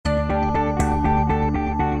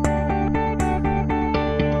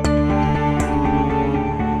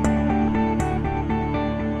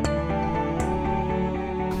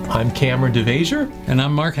I'm Kameron DeVasher. And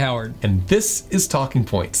I'm Mark Howard. And this is Talking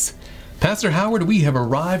Points. Pastor Howard, we have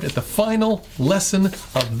arrived at the final lesson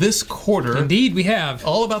of this quarter. Indeed, we have.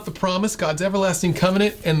 All about the promise, God's everlasting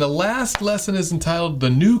covenant, and the last lesson is entitled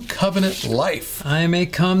The New Covenant Life. I may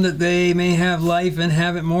come that they may have life and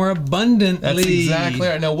have it more abundantly. That's exactly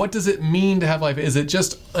right. Now, what does it mean to have life? Is it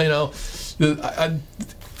just,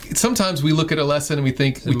 sometimes we look at a lesson and we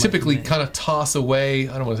think, we typically kind of toss away,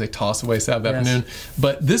 I don't want to say toss away Sabbath afternoon,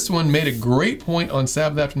 but this one made a great point on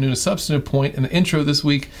Sabbath afternoon, a substantive point, and the intro this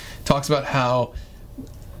week talks about how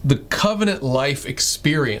the covenant life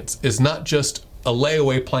experience is not just a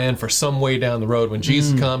layaway plan for some way down the road when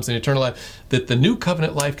Jesus comes in eternal life, that the new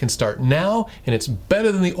covenant life can start now, and it's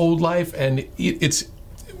better than the old life, and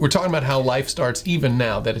we're talking about how life starts even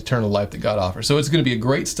now, that eternal life that God offers. So it's going to be a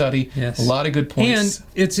great study, a lot of good points. And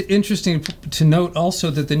it's interesting to note also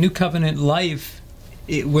that the new covenant life,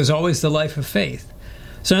 it was always the life of faith.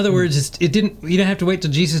 So in other words, you didn't have to wait till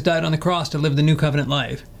Jesus died on the cross to live the new covenant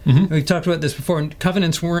life. We've talked about this before.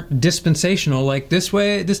 Covenants weren't dispensational, like this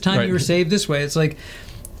way, this time you were saved this way. It's like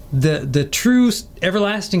the true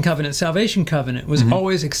everlasting covenant, salvation covenant, was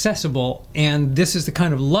always accessible, and this is the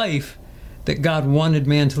kind of life that God wanted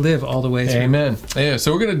man to live all the way through. Amen. Yeah,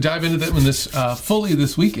 so we're going to dive into that one fully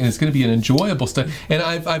this week, and it's going to be an enjoyable study. And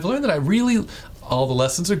I've learned that all the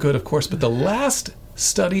lessons are good, of course, but the last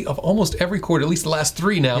study of almost every quarter, at least the last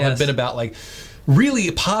three now, have been about really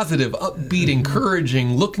positive, upbeat,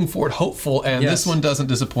 encouraging, looking forward, hopeful, and this one doesn't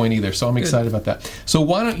disappoint either. So I'm excited about that. So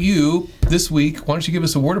why don't you give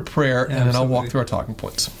us a word of prayer, and then I'll walk through our talking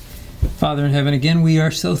points. Father in heaven, again, we are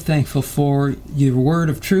so thankful for your word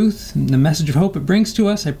of truth and the message of hope it brings to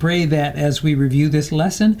us. I pray that as we review this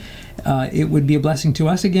lesson, it would be a blessing to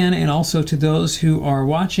us again, and also to those who are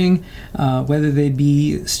watching, whether they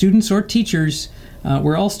be students or teachers.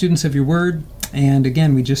 We're all students of your word. And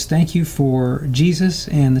again, we just thank you for Jesus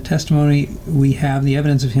and the testimony we have, the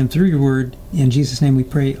evidence of him through your word. In Jesus' name we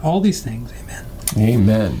pray all these things. Amen.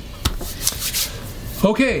 Amen.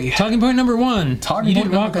 Okay. Talking point number one. You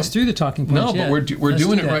didn't walk us through the talking points yet. No, but we're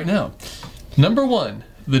doing it right now. Number one,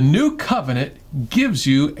 the new covenant gives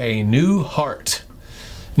you a new heart.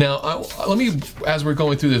 Now, let me, as we're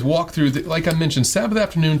going through this, walk through, like I mentioned, Sabbath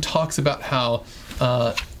afternoon talks about how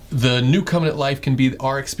the new covenant life can be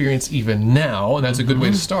our experience even now, and that's a good way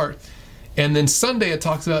to start. And then Sunday it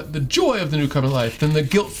talks about the joy of the new covenant life, then the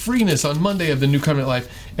guilt-freeness on Monday of the new covenant life,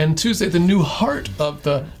 and Tuesday the new heart of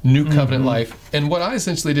the new covenant life. And what I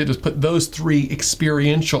essentially did was put those three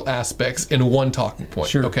experiential aspects in one talking point.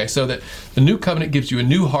 Sure. Okay, so that the new covenant gives you a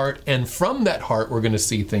new heart, and from that heart we're going to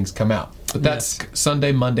see things come out. But that's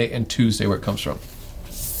Sunday, Monday, and Tuesday where it comes from.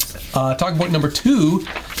 Talking point number two,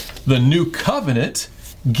 the new covenant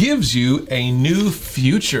gives you a new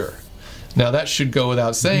future. Now that should go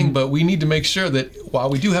without saying, but we need to make sure that while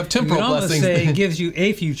we do have temporal blessings, say it gives you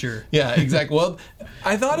a future. Yeah, exactly. Well,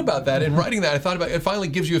 I thought about that in writing that. I thought about it finally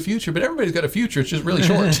gives you a future, but everybody's got a future. It's just really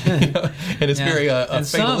short, and it's very and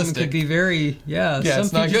fatalistic. Some could be very some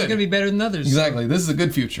it's not futures good. are going to be better than others. Exactly. This is a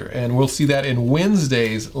good future, and we'll see that in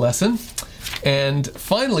Wednesday's lesson. And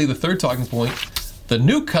finally, the third talking point: the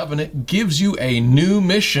new covenant gives you a new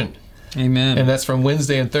mission. Amen. And that's from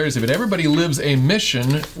Wednesday and Thursday. But everybody lives a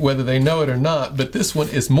mission, whether they know it or not. But this one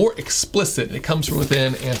is more explicit. It comes from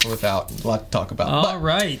within and from without. A lot to talk about. All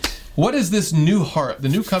right. What is this new heart? The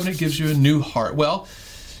new covenant gives you a new heart. Well,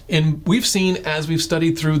 we've seen, as we've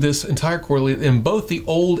studied through this entire quarterly, in both the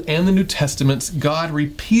Old and the New Testaments, God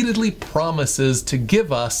repeatedly promises to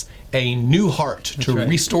give us a new heart, to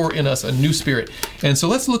restore in us a new spirit. And so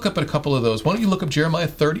let's look up at a couple of those. Why don't you look up Jeremiah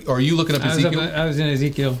 30, or are you looking up Ezekiel? I was in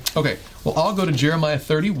Ezekiel. Okay, well, I'll go to Jeremiah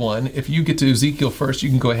 31. If you get to Ezekiel first, you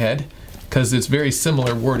can go ahead, because it's very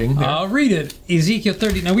similar wording there. I'll read it. Ezekiel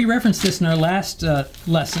 30. Now, we referenced this in our last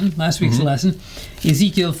week's lesson.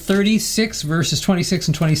 Ezekiel 36, verses 26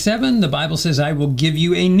 and 27. The Bible says, I will give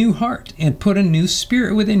you a new heart and put a new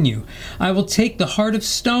spirit within you. I will take the heart of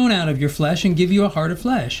stone out of your flesh and give you a heart of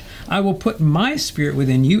flesh. I will put my spirit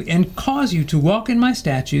within you and cause you to walk in my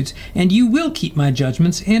statutes, and you will keep my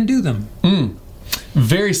judgments and do them.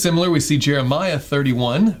 Very similar, we see Jeremiah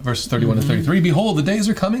 31, verses 31 to 33. Behold, the days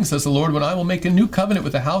are coming, says the Lord, when I will make a new covenant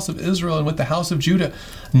with the house of Israel and with the house of Judah,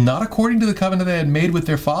 not according to the covenant they had made with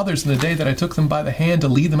their fathers in the day that I took them by the hand to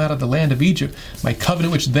lead them out of the land of Egypt, my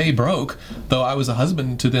covenant which they broke, though I was a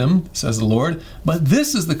husband to them, says the Lord. But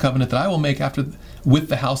this is the covenant that I will make with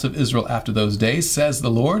the house of Israel after those days, says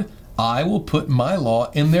the Lord. I will put my law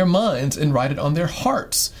in their minds and write it on their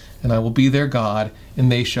hearts, and I will be their God,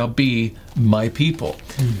 and they shall be my people.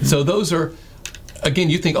 So those are again,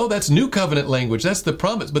 you think, oh, that's New Covenant language. That's the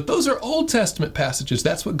promise. But those are Old Testament passages.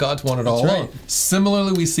 That's what God's wanted all along.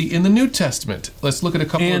 Similarly, we see in the New Testament. Let's look at a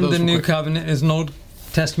couple of those. And the New Covenant is an Old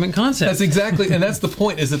Testament concept. That's exactly, and that's the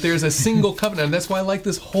point, is that there's a single covenant, and that's why I like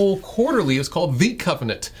this whole quarterly. It's called the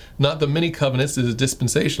covenant, not the many covenants as a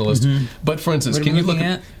dispensationalist. But for instance, can you look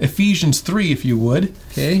at Ephesians 3, if you would?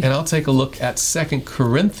 Okay. And I'll take a look at 2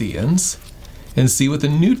 Corinthians and see what the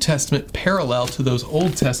New Testament parallel to those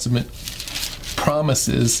Old Testament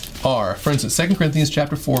promises are. For instance, 2 Corinthians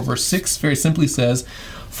chapter 4, verse 6 very simply says,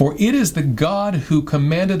 "For it is the God who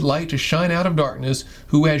commanded light to shine out of darkness,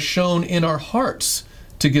 who has shone in our hearts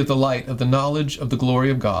to give the light of the knowledge of the glory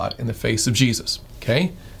of God in the face of Jesus."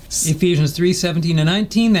 Okay? Ephesians 3:17 and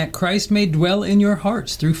 19, that Christ may dwell in your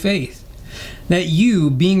hearts through faith, that you,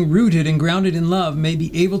 being rooted and grounded in love, may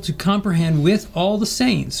be able to comprehend with all the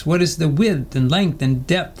saints what is the width and length and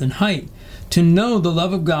depth and height, to know the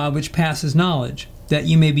love of God which passes knowledge, that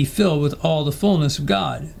you may be filled with all the fullness of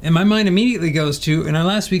God. And my mind immediately goes to, in our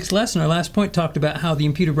last week's lesson, our last point talked about how the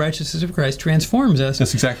imputed righteousness of Christ transforms us.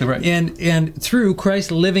 That's exactly right. And through Christ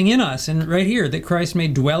living in us. And right here, that Christ may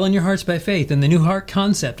dwell in your hearts by faith. And the new heart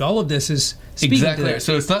concept, all of this is speaking exactly to that.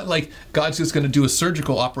 So it's not like God's just going to do a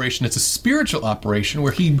surgical operation. It's a spiritual operation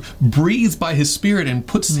where he breathes by his Spirit and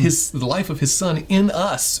puts the life of his Son in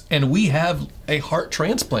us. And we have a heart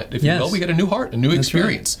transplant, if you will. We get a new heart, a new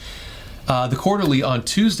experience. Right. The quarterly on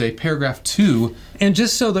Tuesday, paragraph 2. And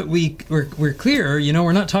just so that we're clear,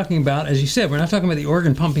 we're not talking about, as you said, we're not talking about the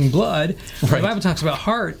organ pumping blood. Right. The Bible talks about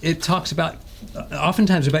heart. It talks about,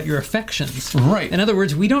 oftentimes, about your affections. Right. In other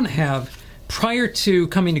words, we don't have, prior to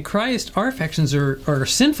coming to Christ, our affections are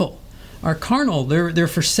sinful, are carnal. They're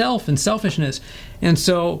for self and selfishness. And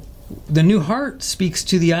so the new heart speaks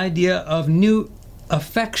to the idea of new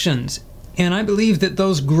affections. And I believe that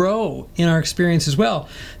those grow in our experience as well.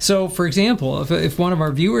 So, for example, if one of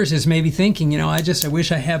our viewers is maybe thinking, I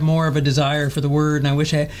wish I had more of a desire for the Word,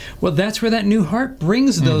 and well, that's where that new heart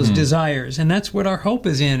brings those desires. And that's what our hope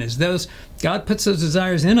is in, is those, God puts those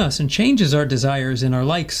desires in us and changes our desires and our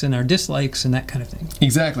likes and our dislikes and that kind of thing.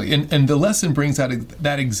 Exactly. And the lesson brings out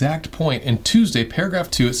that exact point. In Tuesday, paragraph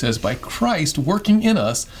 2, it says, by Christ working in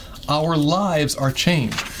us, our lives are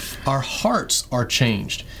changed. Our hearts are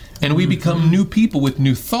changed. And we become new people with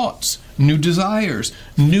new thoughts, new desires,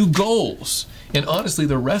 new goals. And honestly,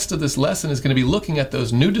 the rest of this lesson is going to be looking at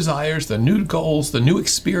those new desires, the new goals, the new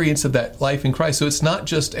experience of that life in Christ. So it's not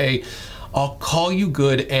just I'll call you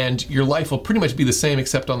good and your life will pretty much be the same,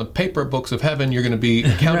 except on the paper books of heaven, you're going to be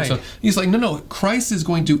accounted. Right. He's like, no, Christ is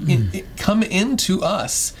going to come into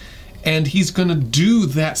us. And he's going to do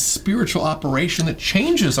that spiritual operation that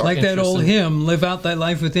changes our interest. Like that old hymn, live out thy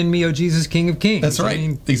life within me, O Jesus, King of Kings. That's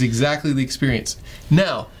right. It's exactly the experience.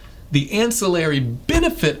 Now, the ancillary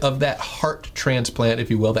benefit of that heart transplant, if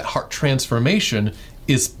you will, that heart transformation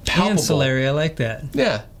is palpable. Ancillary, I like that.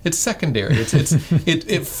 Yeah, it's secondary.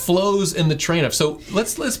 It flows in the train of. So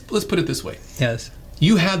let's put it this way. Yes.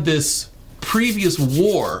 You had this previous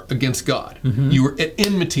war against God. You were at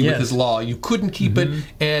enmity with his law. You couldn't keep it,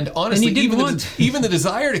 and honestly, even the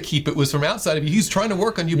desire to keep it was from outside of you. He's trying to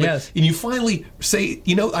work on you, but and you finally say,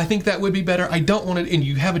 I think that would be better. I don't want it, and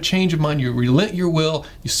you have a change of mind. You relent your will.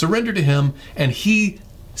 You surrender to him, and he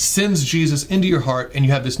sends Jesus into your heart, and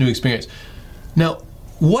you have this new experience. Now,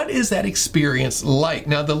 what is that experience like?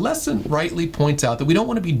 Now, the lesson rightly points out that we don't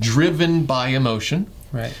want to be driven by emotion.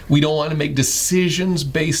 Right. We don't want to make decisions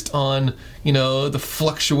based on, the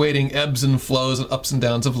fluctuating ebbs and flows and ups and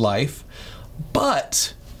downs of life.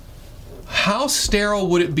 But how sterile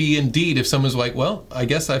would it be indeed if someone's like, well, I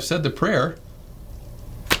guess I've said the prayer.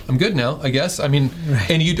 I'm good now, I guess. And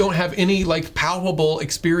you don't have any palpable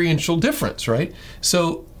experiential difference, right?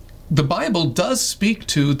 So the Bible does speak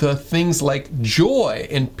to the things like joy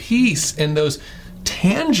and peace and those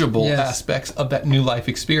tangible aspects of that new life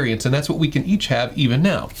experience, and that's what we can each have even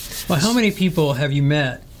now. Well, how many people have you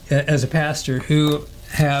met as a pastor who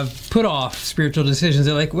have put off spiritual decisions?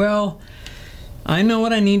 They're like, well, I know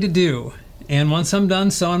what I need to do, and once I'm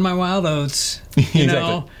done sowing my wild oats,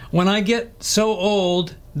 when I get so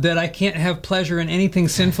old that I can't have pleasure in anything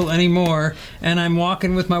sinful anymore, and I'm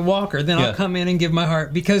walking with my walker, then I'll come in and give my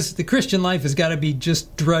heart, because the Christian life has got to be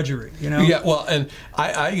just drudgery, Yeah, well, and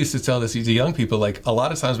I used to tell this to young people, a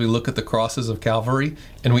lot of times we look at the crosses of Calvary,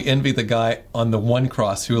 and we envy the guy on the one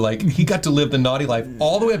cross who, he got to live the naughty life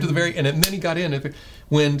all the way up to the very end, and then he got in,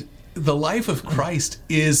 when the life of Christ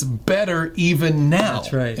is better even now.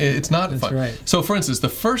 That's right. It's not fun. Right. So, for instance, the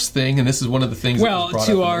first thing, and this is one of the things that was brought up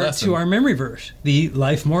in the lesson. To our memory verse, the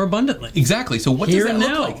life more abundantly. Exactly. So what does that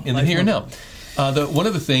look like in the here and now? One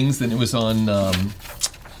of the things, and it was on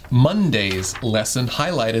Monday's lesson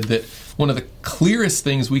highlighted that one of the clearest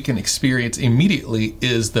things we can experience immediately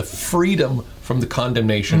is the freedom from the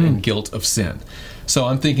condemnation and guilt of sin. So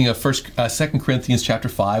I'm thinking of 2 Corinthians chapter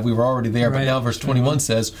 5. We were already there, but now verse 21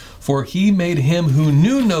 says, "For he made him who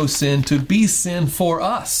knew no sin to be sin for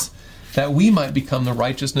us, that we might become the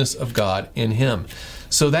righteousness of God in him."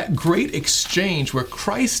 So that great exchange where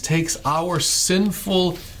Christ takes our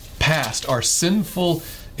sinful past, our sinful,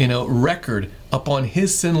 record upon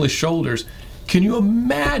his sinless shoulders. Can you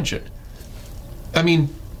imagine? I mean,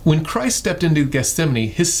 when Christ stepped into Gethsemane,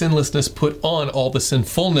 his sinlessness put on all the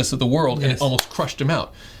sinfulness of the world, and it almost crushed him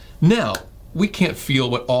out. Now, we can't feel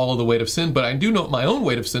what all of the weight of sin, but I do know what my own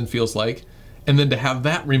weight of sin feels like. And then to have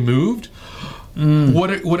that removed, what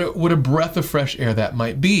a breath of fresh air that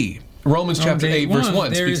might be. Romans chapter 8, verse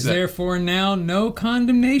 1 There speaks is to that. therefore now no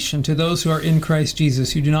condemnation to those who are in Christ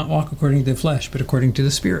Jesus, who do not walk according to the flesh, but according to the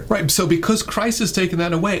Spirit. Right, so because Christ has taken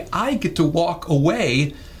that away, I get to walk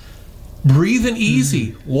away breathing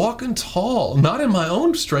easy, walking tall, not in my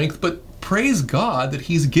own strength, but praise God that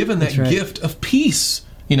he's given that gift of peace.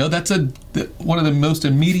 That's one of the most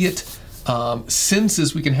immediate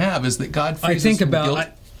senses we can have, is that God frees us from guilt.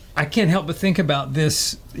 I can't help but think about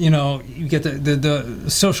this. You get the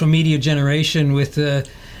social media generation with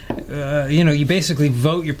you basically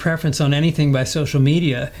vote your preference on anything by social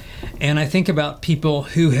media. And I think about people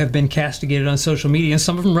who have been castigated on social media, and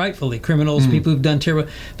some of them rightfully, criminals, people who've done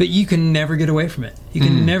terrible, but you can never get away from it. You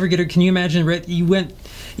can never get, can you imagine, you went,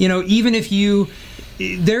 even if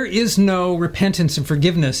there is no repentance and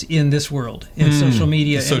forgiveness in this world, in social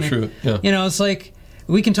media. It's so true. Yeah. It's like,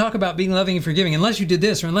 we can talk about being loving and forgiving unless you did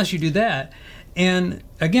this or unless you do that. And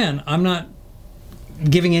again, I'm not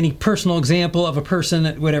giving any personal example of a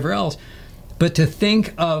person, whatever else, but to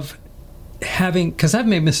think of because I've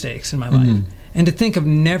made mistakes in my life, and to think of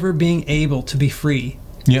never being able to be free,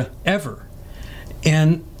 ever,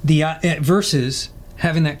 and versus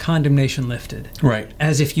having that condemnation lifted, right,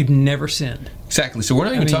 as if you'd never sinned. Exactly. So we're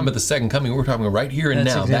not even talking about the second coming. We're talking right here and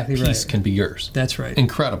now. Exactly that peace can be yours. That's right.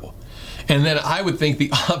 Incredible. And then I would think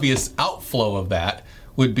the obvious outflow of that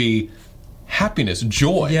would be happiness,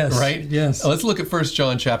 joy, right? Yes. Let's look at 1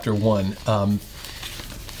 John chapter 1.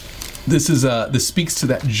 This speaks to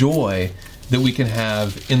that joy that we can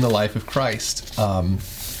have in the life of Christ. I want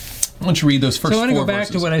you to read those first 4 verses. So I want to go back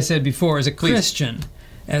to what I said before. As a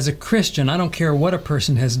Christian, I don't care what a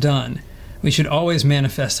person has done, we should always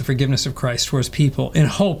manifest the forgiveness of Christ towards people in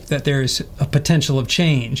hope that there is a potential of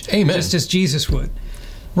change. Amen. Just as Jesus would.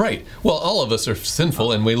 Right. Well, all of us are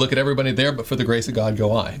sinful, and we look at everybody there, but for the grace of God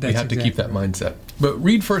go I. We have to keep that mindset. But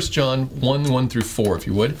read 1 John 1 through 4, if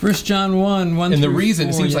you would. 1 John 1 through 4. And the reason,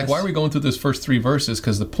 it seems like, why are we going through those first 3 verses?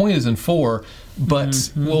 Because the point is in 4,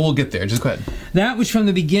 but we'll get there. Just go ahead. That which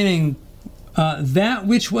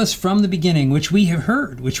was from the beginning, which we have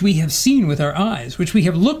heard, which we have seen with our eyes, which we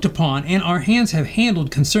have looked upon, and our hands have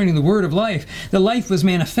handled concerning the word of life. The life was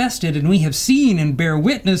manifested, and we have seen and bear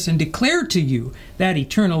witness and declare to you that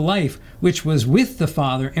eternal life which was with the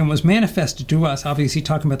Father and was manifested to us, obviously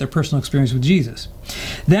talking about their personal experience with Jesus.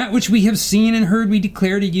 That which we have seen and heard we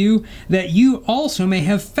declare to you, that you also may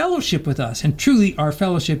have fellowship with us. And truly our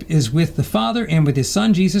fellowship is with the Father and with his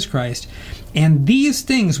Son, Jesus Christ. And these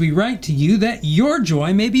things we write to you, that your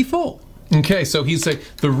joy may be full. Okay, so he's saying,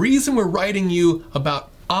 the reason we're writing you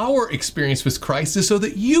about our experience with Christ is so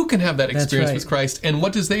that you can have that experience with Christ. And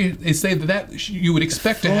what does they say that you would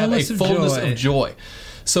expect to have a fullness of joy.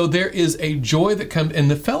 So there is a joy that comes, and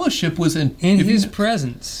the fellowship was in his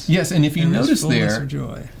presence. Yes, and if you notice there,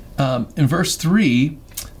 in verse 3,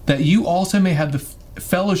 that you also may have the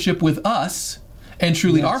fellowship with us, and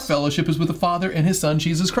truly our fellowship is with the Father and his Son,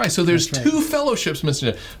 Jesus Christ. So there's 2 fellowships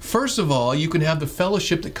mentioned. First of all, you can have the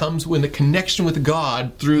fellowship that comes when the connection with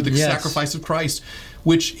God through the sacrifice of Christ,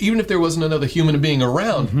 which even if there wasn't another human being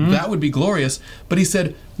around, that would be glorious. But he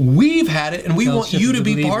said, we've had it, and we want you to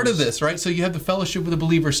be part of this, right? So you have the fellowship with the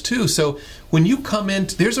believers too. So when you come in,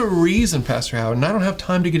 there's a reason, Pastor Howard, and I don't have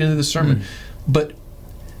time to get into the sermon, but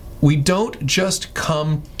we don't just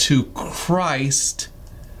come to Christ,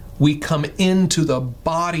 we come into the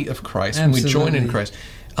body of Christ when we join in Christ.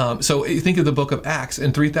 So you think of the book of Acts,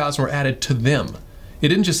 and 3,000 were added to them. It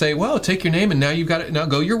didn't just say, well, take your name and now you've got it, now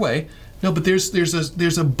go your way. No, but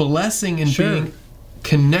there's a blessing in being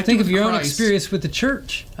connected Think with of your Christ. own experience with the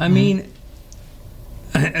church. I mean,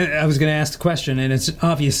 I was going to ask the question, and it's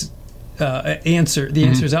obvious answer. The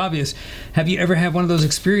answer is obvious. Have you ever had one of those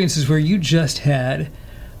experiences where you just had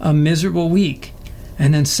a miserable week,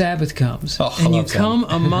 And then Sabbath comes, and you come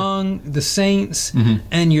among the saints,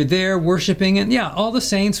 and you're there worshiping. And all the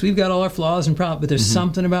saints, we've got all our flaws and problems, but there's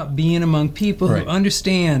something about being among people who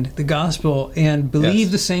understand the gospel and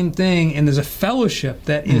believe the same thing, and there's a fellowship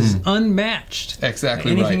that is unmatched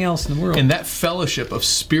exactly by anything else in the world. And that fellowship of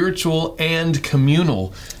spiritual and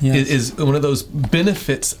communal is one of those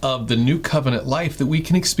benefits of the new covenant life that we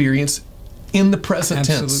can experience in the present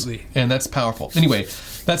tense. And that's powerful. Anyway,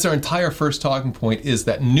 that's our entire first talking point, is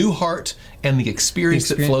that new heart and the experience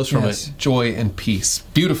that flows from it, joy and peace.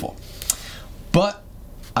 Beautiful. But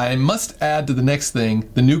I must add to the next thing,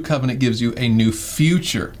 the new covenant gives you a new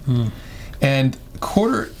future. And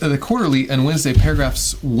the quarterly and Wednesday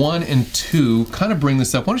paragraphs 1 and 2 kind of bring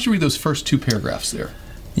this up. Why don't you read those first two paragraphs there?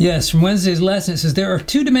 Yes, from Wednesday's lesson, it says, there are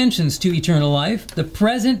two dimensions to eternal life. The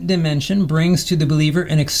present dimension brings to the believer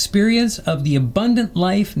an experience of the abundant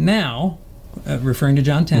life now, referring to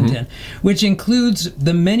John 10:10, which includes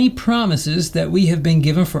the many promises that we have been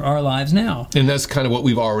given for our lives now. And that's kind of what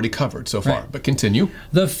we've already covered so far, but continue.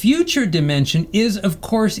 The future dimension is, of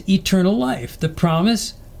course, eternal life, the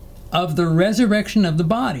promise of the resurrection of the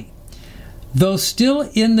body. Though still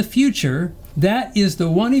in the future, that is the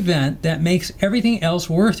one event that makes everything else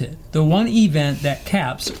worth it, the one event that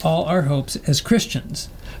caps all our hopes as Christians.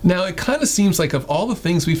 Now, it kind of seems like of all the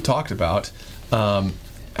things we've talked about,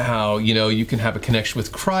 how, you can have a connection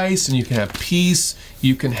with Christ, and you can have peace,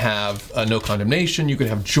 you can have no condemnation, you can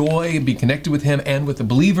have joy, be connected with Him and with the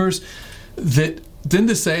believers, that then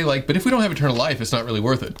to say, but if we don't have eternal life, it's not really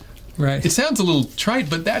worth it. Right. It sounds a little trite,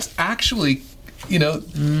 but that's actually,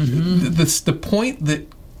 the point that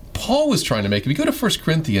Paul was trying to make. If you go to 1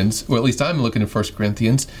 Corinthians, or at least I'm looking at 1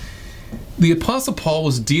 Corinthians, the Apostle Paul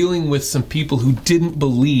was dealing with some people who didn't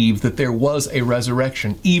believe that there was a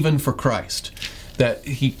resurrection, even for Christ. That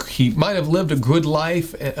he might have lived a good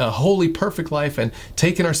life, a holy, perfect life, and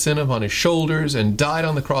taken our sin upon his shoulders and died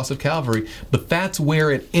on the cross of Calvary, but that's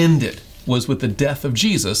where it ended, was with the death of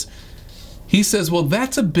Jesus. He says, well,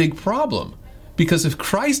 that's a big problem, because if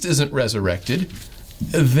Christ isn't resurrected,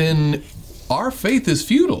 then our faith is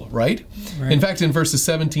futile, right? In fact, in verses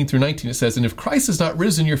 17 through 19, it says, and if Christ is not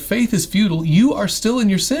risen, your faith is futile, you are still in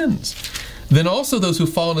your sins. Then also those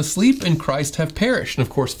who've fallen asleep in Christ have perished. And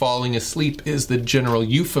of course, falling asleep is the general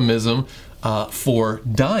euphemism for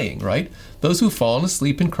dying, right? Those who've fallen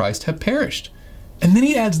asleep in Christ have perished. And then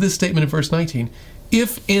he adds this statement in verse 19,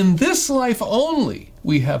 if in this life only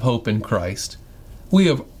we have hope in Christ, we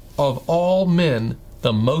have of all men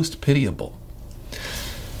the most pitiable.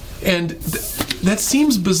 And that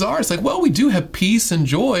seems bizarre. It's like, well, we do have peace and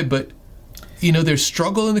joy, but, there's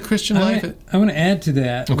struggle in the Christian life. I want to add to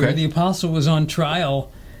that, where the apostle was on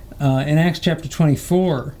trial in Acts chapter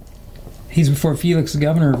 24. He's before Felix, the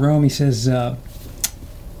governor of Rome. He says,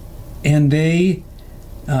 and they,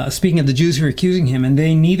 speaking of the Jews who are accusing him, and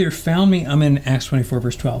they neither found me, I'm in Acts 24,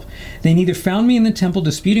 verse 12, they neither found me in the temple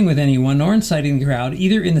disputing with anyone, nor inciting the crowd,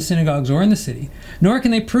 either in the synagogues or in the city, nor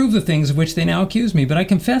can they prove the things of which they now accuse me. But I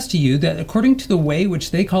confess to you that according to the way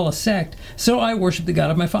which they call a sect, so I worship the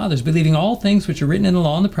God of my fathers, believing all things which are written in the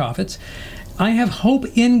law and the prophets. I have hope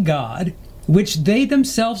in God, which they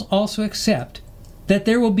themselves also accept, that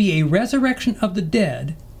there will be a resurrection of the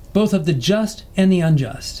dead, both of the just and the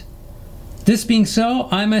unjust. This being so,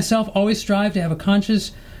 I myself always strive to have a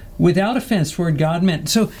conscience without offense toward God and men.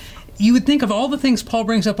 So you would think of all the things Paul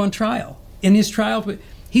brings up on trial. In his trial,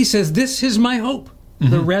 he says, this is my hope,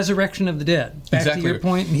 the resurrection of the dead. Back to your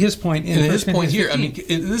point and his point. In his point here,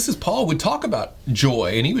 15. This is Paul would talk about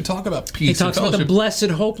joy, and he would talk about peace. He talks about the blessed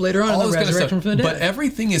hope later on, the resurrection from the dead. But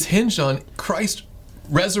everything is hinged on Christ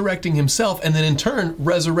resurrecting himself, and then in turn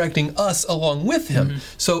resurrecting us along with him.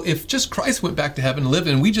 So if just Christ went back to heaven and lived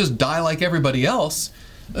and we just die like everybody else,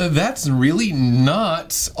 that's really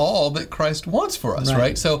not all that Christ wants for us,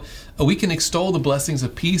 right? So we can extol the blessings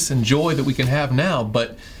of peace and joy that we can have now,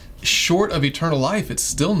 but short of eternal life, it's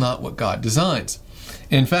still not what God designs.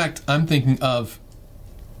 In fact, I'm thinking of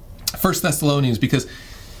 1 Thessalonians, because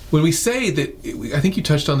when we say that, I think you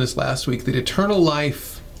touched on this last week, that eternal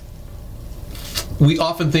life, we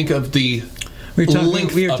often think of the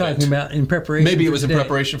length we were talking about in preparation. Maybe it was today. in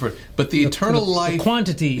preparation for it, but the eternal life, the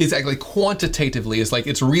quantity, exactly, quantitatively, is like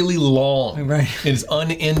it's really long, right? It's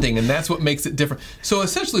unending, and that's what makes it different. So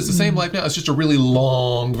essentially, it's the same life now. It's just a really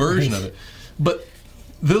long version of it. But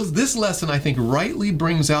this lesson, I think, rightly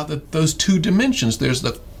brings out that those two dimensions. There's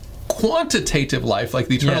the quantitative life, like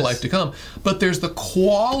the eternal life to come, but there's the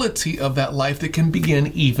quality of that life that can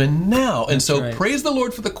begin even now. And so praise the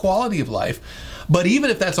Lord for the quality of life. But even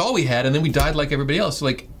if that's all we had, and then we died like everybody else,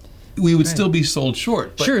 we would still be sold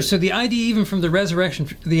short. But sure. So the idea, even from the resurrection,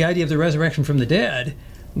 the idea of the resurrection from the dead,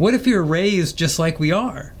 what if you're raised just like we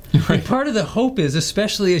are? Right. And part of the hope is,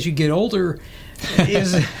 especially as you get older,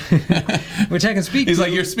 is which I can speak. He's to,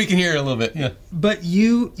 like, you're speaking here a little bit, yeah. But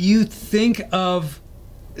you think of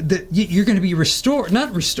that you're going to be restored.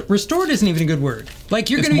 Not restored isn't even a good word. Like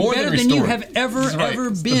you're going to be better than you have ever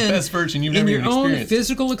It's been. The best version you've in ever your own experienced.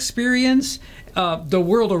 physical experience, the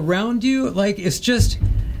world around you. Like it's just.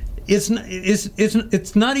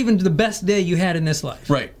 It's not even the best day you had in this life.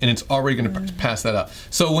 Right, and it's already going to pass that up.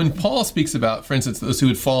 So when Paul speaks about, for instance, those who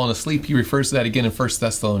had fallen asleep, he refers to that again in 1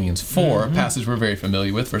 Thessalonians 4, a passage we're very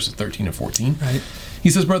familiar with, verses 13 and 14. Right. He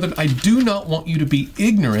says, "Brethren, I do not want you to be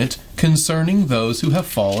ignorant concerning those who have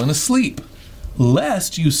fallen asleep,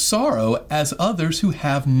 lest you sorrow as others who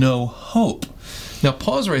have no hope." Now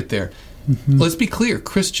pause right there. Let's be clear,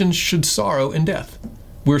 Christians should sorrow in death.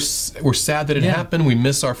 We're sad that it happened. We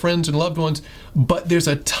miss our friends and loved ones. But there's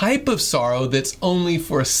a type of sorrow that's only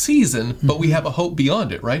for a season, but we have a hope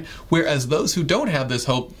beyond it, right? Whereas those who don't have this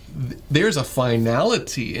hope, there's a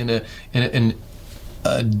finality and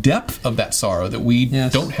a depth of that sorrow that we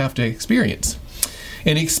don't have to experience.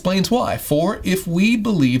 And he explains why. "For if we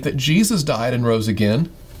believe that Jesus died and rose again,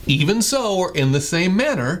 even so, or in the same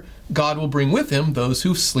manner, God will bring with him those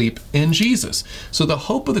who sleep in Jesus." So the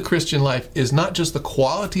hope of the Christian life is not just the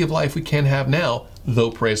quality of life we can have now, though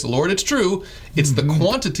praise the Lord, it's true. It's the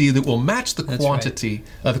quantity that will match the quantity,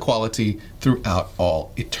 the quality throughout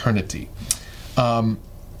all eternity. Why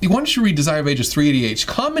don't you read Desire of Ages 388,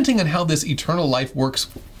 commenting on how this eternal life works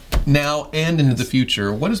now and into the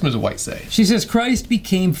future. What does Mrs. White say? She says, "Christ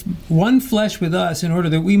became one flesh with us in order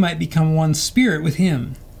that we might become one spirit with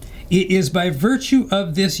him. It is by virtue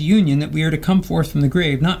of this union that we are to come forth from the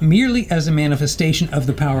grave, not merely as a manifestation of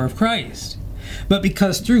the power of Christ, but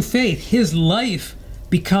because through faith his life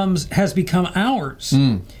has become ours.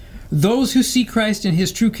 Those who see Christ in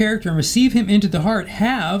his true character and receive him into the heart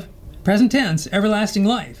have, present tense, everlasting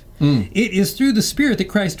life. It is through the Spirit that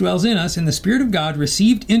Christ dwells in us, and the Spirit of God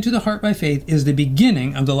received into the heart by faith is the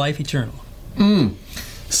beginning of the life eternal."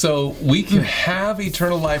 So we can have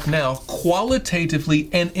eternal life now qualitatively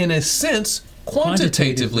and in a sense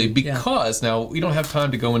quantitatively because, now we don't have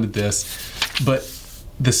time to go into this, but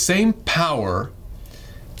the same power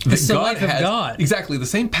that God has, exactly, the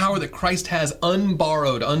same power that Christ has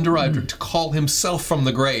unborrowed, underived, to call himself from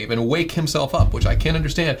the grave and wake himself up, which I can't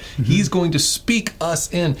understand, he's going to speak us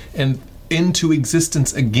in and into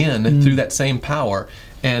existence again through that same power.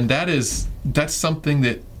 And that's something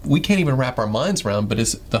that we can't even wrap our minds around, but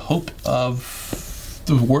it's the hope of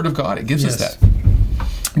the Word of God. It gives us that.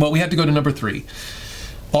 Well, we have to go to number 3.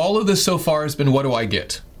 All of this so far has been, what do I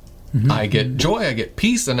get? I get joy, I get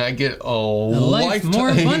peace, and I get a life more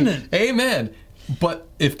abundant. Amen. But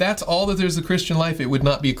if that's all that there's a Christian life, it would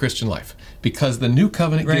not be a Christian life, because the new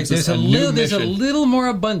covenant gives us a new mission. There's a little more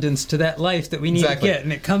abundance to that life that we need to get,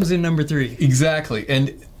 and it comes in number 3. Exactly.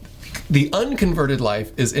 And the unconverted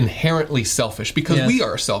life is inherently selfish because we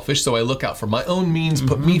are selfish, so I look out for my own means,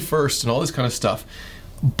 put me first, and all this kind of stuff.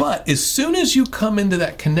 But as soon as you come into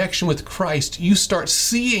that connection with Christ, you start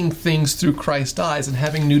seeing things through Christ's eyes and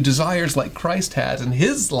having new desires like Christ has. And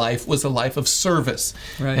his life was a life of service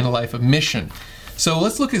and a life of mission. So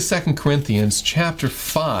let's look at 2 Corinthians chapter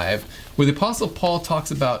 5, where the Apostle Paul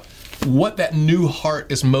talks about what that new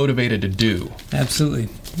heart is motivated to do. Absolutely.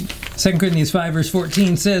 2 Corinthians 5 verse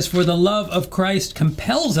 14 says, "For the love of Christ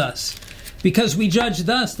compels us, because we judge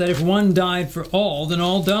thus, that if one died for all, then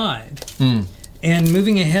all died." And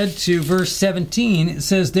moving ahead to verse 17, it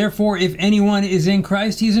says, "Therefore, if anyone is in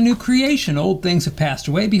Christ, he is a new creation. Old things have passed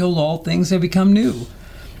away. Behold, all things have become new.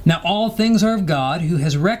 Now all things are of God, who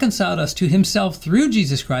has reconciled us to himself through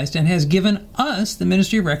Jesus Christ and has given us the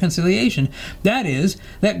ministry of reconciliation. That is,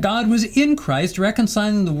 that God was in Christ,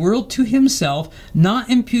 reconciling the world to himself, not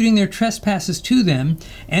imputing their trespasses to them,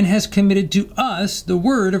 and has committed to us the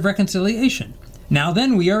word of reconciliation. Now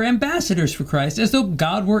then, we are ambassadors for Christ, as though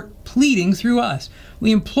God were pleading through us.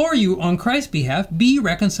 We implore you on Christ's behalf, be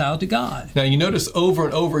reconciled to God." Now you notice over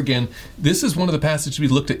and over again, this is one of the passages we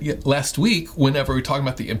looked at last week whenever we were talking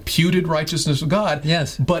about the imputed righteousness of God.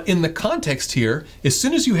 Yes. But in the context here, as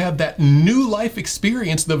soon as you have that new life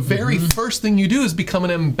experience, the very first thing you do is become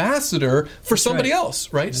an ambassador for somebody else,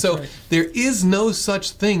 right? So there is no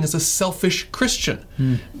such thing as a selfish Christian.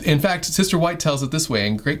 In fact, Sister White tells it this way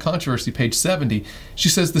in Great Controversy, page 70. She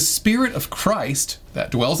says, "The Spirit of Christ that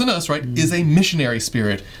dwells in us, right, is a missionary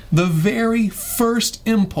spirit. The very first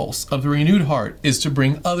impulse of the renewed heart is to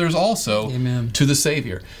bring others also to the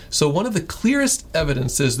Savior." So one of the clearest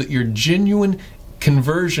evidences that you're genuine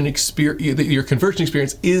conversion experience, your conversion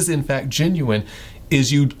experience is in fact genuine,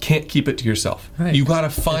 is you can't keep it to yourself. Right. You got to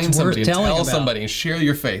find somebody and tell about. somebody and share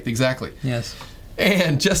your faith. Exactly. Yes.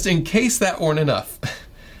 And just in case that weren't enough,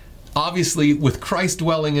 obviously with Christ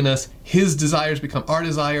dwelling in us, his desires become our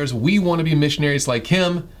desires. We want to be missionaries like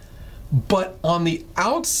him. But on the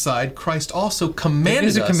outside, Christ also commanded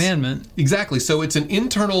us. It is a commandment. Exactly. So it's an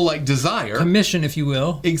internal desire. Commission, if you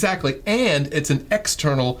will. Exactly. And it's an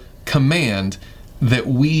external command that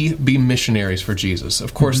we be missionaries for Jesus.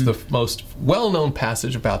 Of course, the most well-known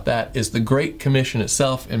passage about that is the Great Commission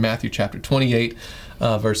itself in Matthew chapter 28,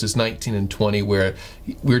 verses 19 and 20, where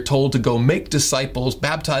we're told to go make disciples,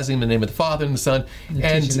 baptizing them in the name of the Father and the Son,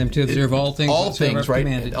 and teaching them to observe all things. All things, right?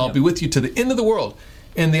 And I'll be with you to the end of the world.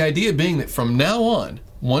 And the idea being that from now on,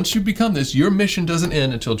 once you become this, your mission doesn't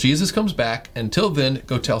end until Jesus comes back. Until then,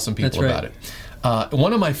 go tell some people about it.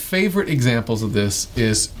 One of my favorite examples of this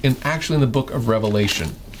is actually in the book of Revelation.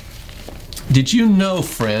 Did you know,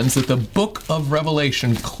 friends, that the book of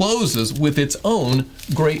Revelation closes with its own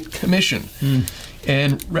Great Commission?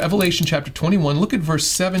 And Revelation chapter 21, look at verse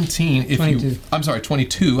 17.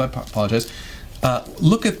 22, I apologize.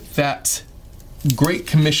 Look at that Great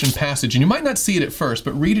Commission passage, and you might not see it at first,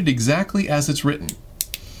 but read it exactly as it's written.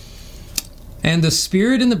 And the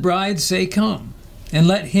Spirit and the bride say, come. And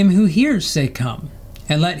let him who hears say, come.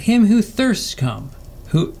 And let him who thirsts come.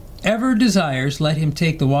 Whoever desires, let him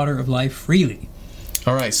take the water of life freely.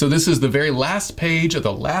 All right, so this is the very last page of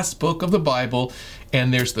the last book of the Bible,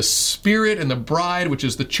 and there's the Spirit and the bride, which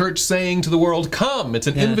is the church saying to the world, come. It's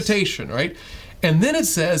an invitation, right? And then it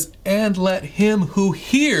says, and let him who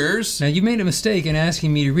hears... Now, you made a mistake in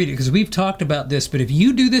asking me to read it, because we've talked about this, but if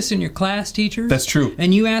you do this in your class, teachers... That's true.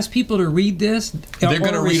 And you ask people to read this... They're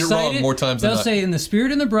going to read it wrong more times than not. They'll say, and the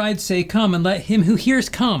Spirit and the bride say, come, and let him who hears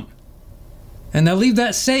come. And they'll leave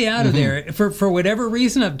that say out of there. For whatever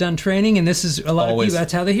reason, I've done training, and this is a lot of people,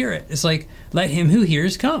 that's how they hear it. It's like, let him who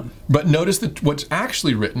hears come. But notice that what's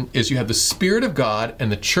actually written is you have the Spirit of God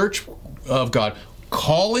and the church of God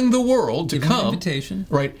calling the world to come, an invitation,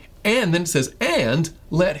 right? And then it says, and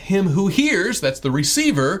let him who hears, that's the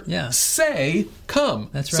receiver, say, come.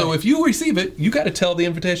 That's right. So if you receive it, you got to tell the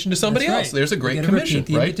invitation to somebody else. There's a Great Commission,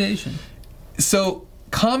 repeat the invitation. So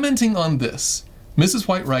commenting on this, Mrs.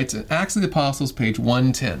 White writes in Acts of the Apostles, page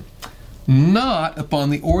 110, not upon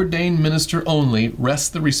the ordained minister only rests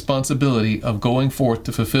the responsibility of going forth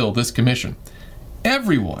to fulfill this commission.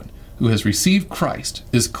 Everyone who has received Christ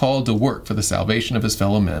is called to work for the salvation of his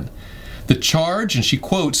fellow men. The charge, and she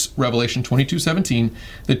quotes Revelation 22:17,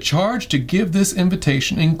 the charge to give this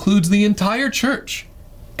invitation includes the entire church.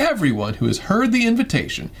 Everyone who has heard the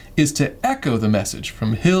invitation is to echo the message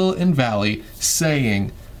from hill and valley,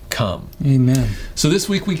 saying, come. Amen. So this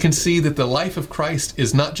week we can see that the life of Christ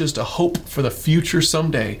is not just a hope for the future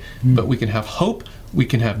someday, but we can have hope, we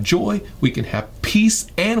can have joy, we can have peace,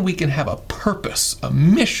 and we can have a purpose, a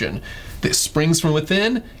mission that springs from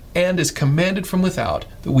within and is commanded from without,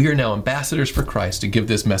 that we are now ambassadors for Christ to give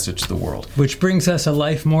this message to the world. Which brings us a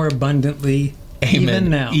life more abundantly.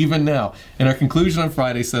 Amen. Even now. And our conclusion on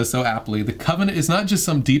Friday says so aptly, the covenant is not just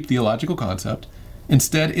some deep theological concept.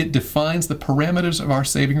 Instead, it defines the parameters of our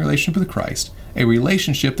saving relationship with Christ, a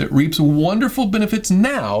relationship that reaps wonderful benefits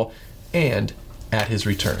now and at his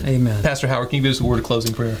return. Amen. Pastor Howard, can you give us a word of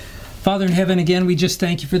closing prayer? Father in heaven, again, we just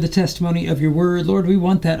thank you for the testimony of your word. Lord, we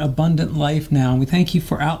want that abundant life now. We thank you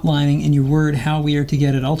for outlining in your word how we are to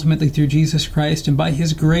get it, ultimately through Jesus Christ and by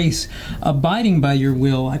his grace, abiding by your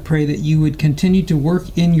will. I pray that you would continue to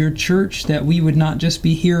work in your church, that we would not just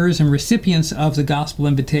be hearers and recipients of the gospel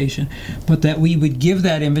invitation, but that we would give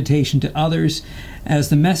that invitation to others as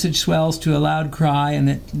the message swells to a loud cry, and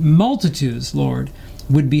that multitudes, Lord,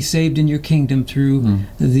 would be saved in your kingdom through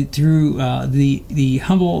the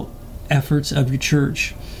humble efforts of your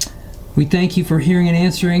church. We thank you for hearing and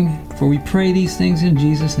answering, for we pray these things in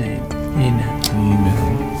Jesus' name. Amen.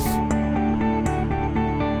 Amen.